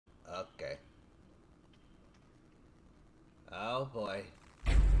Oh boy.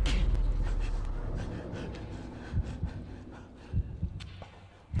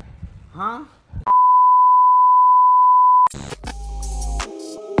 Huh?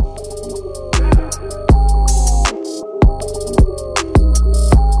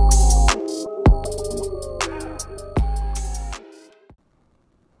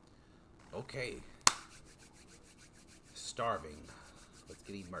 Okay. Starving. Let's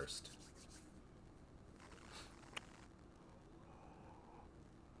get immersed.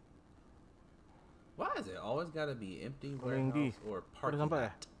 Why is it always gotta be empty warehouse or parking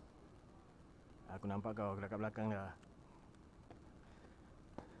lot? Aku nampak kau dekat belakang dah.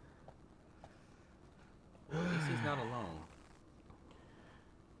 Well, at least he's not alone.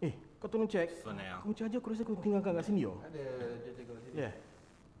 Kau tolong check. For now. Aku charger aku rasa aku tinggalkan kat sini. Ada charger kat sini. Ya.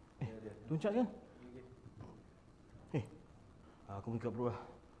 Tolong charge kan? Aku pergi kat bawah.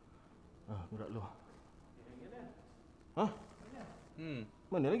 Aku dah lu. Hah?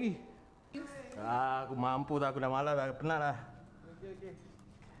 Mana lagi? Aku mampu dah, aku dah malas dah, penat dah. Okay.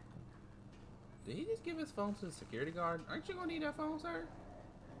 Did he just give his phone to the security guard? Aren't you gonna need that phone, sir?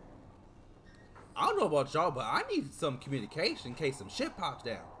 I don't know about y'all, but I need some communication in case some shit pops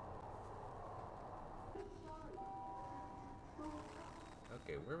down.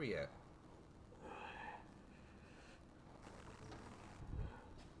 Okay, where we at?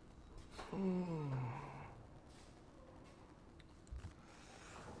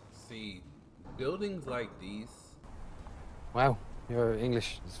 See, buildings like these. Wow, your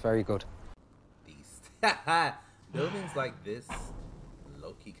English is very good. Buildings like this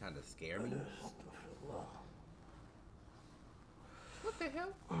low-key kind of scare me. What the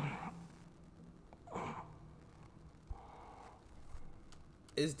hell?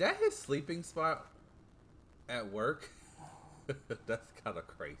 Is that his sleeping spot at work? That's kind of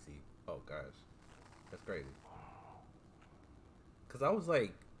crazy. Oh gosh, that's crazy. Cause I was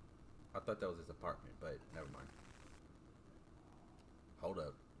like, I thought that was his apartment, but never mind. Hold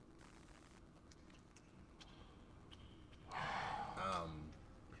up.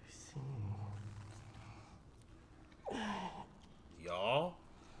 Y'all,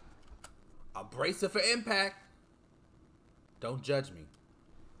 I'll brace it for impact. Don't judge me.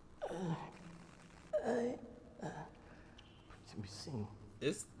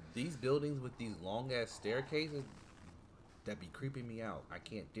 It's these buildings with these long ass staircases that be creeping me out. I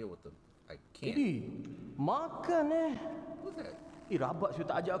can't deal with them. I can't. Makan What's that? Rabat sudah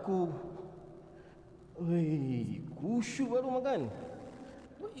tak ajak aku. Kusyuk baru makan.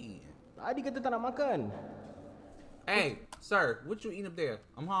 Wait. Tadi kata tak nak makan. Hey, sir, what you eating up there?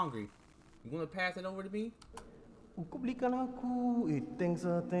 I'm hungry. You gonna pass it over to me? Kau belikan aku. Thanks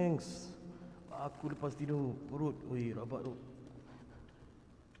lah, thanks. Aku lepas tidur perut. Rabat tu.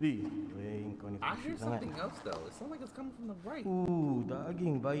 Kau ni I hear kusyuk sangat. something else though. It sounds like it's coming from the right.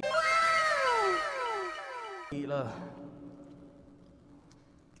 Daging baik. Baiklah.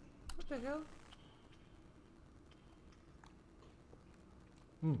 What the hell?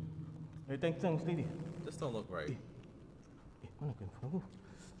 Thanks lady. This don't look right. Mana handphone aku?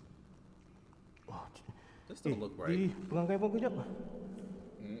 This don't look right. Pegang handphone kejap.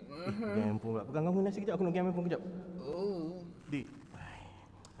 Pegang handphone pula. Pegang handphone nasi kejap. Aku nak pegang handphone kejap. Oh. Di.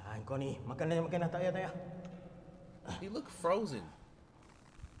 Kau ni makan dah. Tak payah. He look frozen.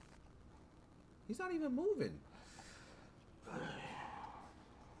 He's not even moving.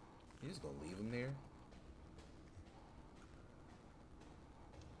 You just gonna leave him there?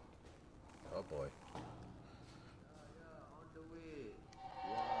 Oh boy. On the way.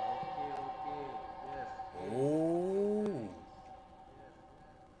 Okay. Yes. Oh.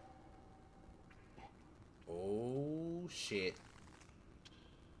 Oh shit.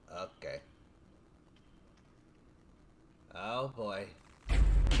 Okay. Oh boy.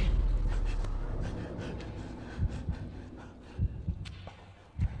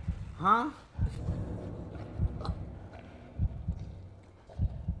 Huh?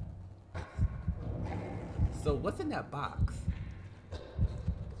 So what's in that box?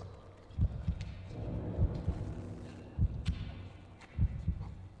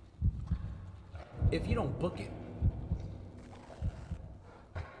 If you don't book it.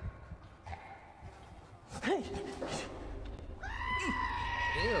 Hey.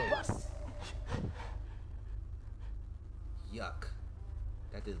 Ew. Yuck.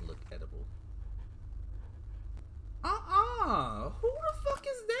 That didn't look edible. Who the fuck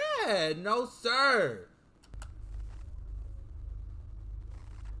is that? No, sir.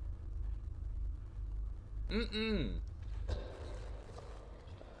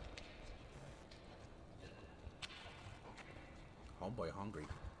 Homeboy hungry.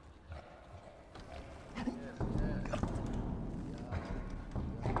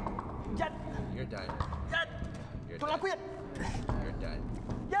 done. You're Tolong aku, done. Yat. You're done.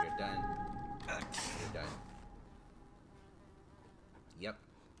 Yep. You're done. You're done. Yep.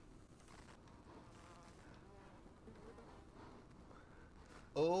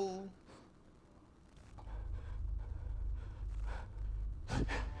 Oh.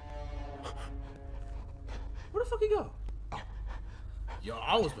 Where the fuck he go? Yo,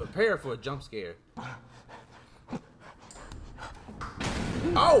 I was prepared for a jump scare.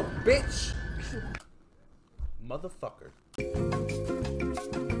 Oh, bitch! Motherfucker.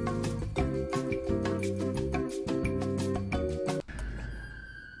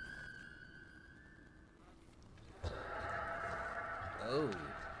 Oh.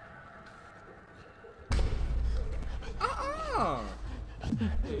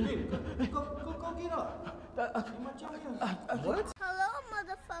 Kau kira? Macam ni. What? Hello,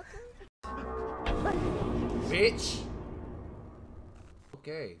 motherfucker. Bitch!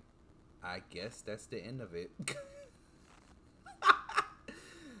 Okay. I guess that's the end of it.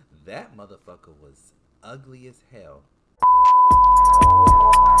 That motherfucker was ugly as hell.